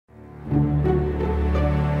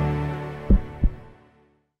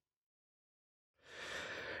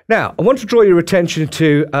Now, I want to draw your attention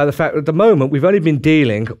to the fact that at the moment we've only been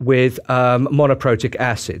dealing with monoprotic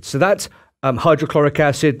acid. So that's hydrochloric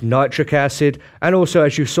acid, nitric acid, and also,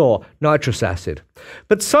 as you saw, nitrous acid.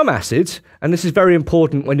 But some acids, and this is very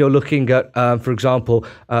important when you're looking at, for example,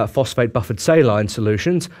 phosphate buffered saline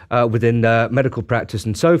solutions within medical practice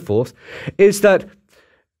and so forth, is that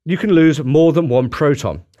you can lose more than one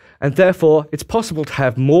proton. And therefore, it's possible to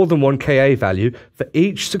have more than one Ka value for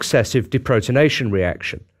each successive deprotonation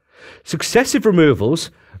reaction. Successive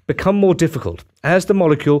removals become more difficult as the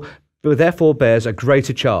molecule therefore bears a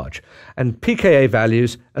greater charge, and pKa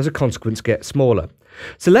values as a consequence get smaller.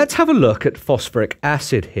 So let's have a look at phosphoric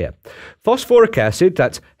acid here. Phosphoric acid,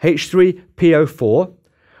 that's H3PO4,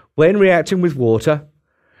 when reacting with water,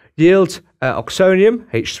 yields oxonium,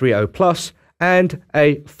 H3O+, and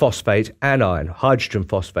a phosphate anion, hydrogen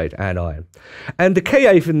phosphate anion. And the Ka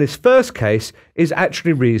in this first case is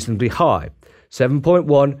actually reasonably high,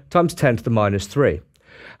 7.1 times 10 to the minus 3.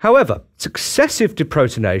 However, successive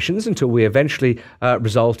deprotonations until we eventually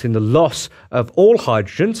result in the loss of all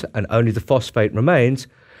hydrogens and only the phosphate remains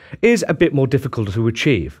is a bit more difficult to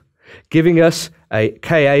achieve, giving us a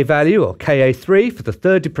Ka value, or Ka3, for the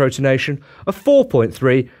third deprotonation of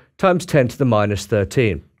 4.3 times 10 to the minus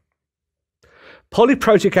 13.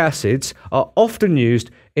 Polyprotic acids are often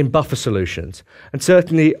used in buffer solutions, and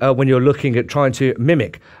certainly when you're looking at trying to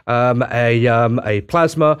mimic a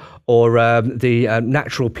plasma or the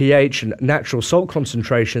natural pH and natural salt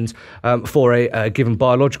concentrations for a given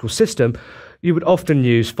biological system, you would often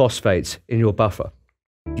use phosphates in your buffer.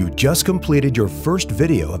 You just completed your first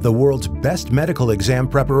video of the world's best medical exam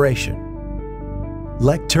preparation.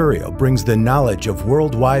 Lecturio brings the knowledge of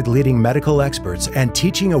worldwide leading medical experts and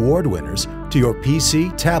teaching award winners to your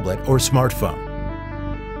PC, tablet, or smartphone.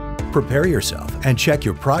 Prepare yourself and check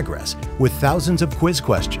your progress with thousands of quiz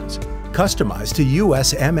questions, customized to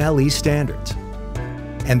USMLE standards.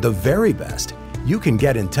 And the very best, you can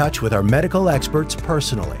get in touch with our medical experts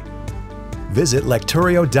personally. Visit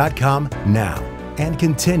Lecturio.com now and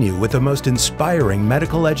continue with the most inspiring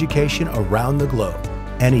medical education around the globe,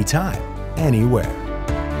 anytime, anywhere.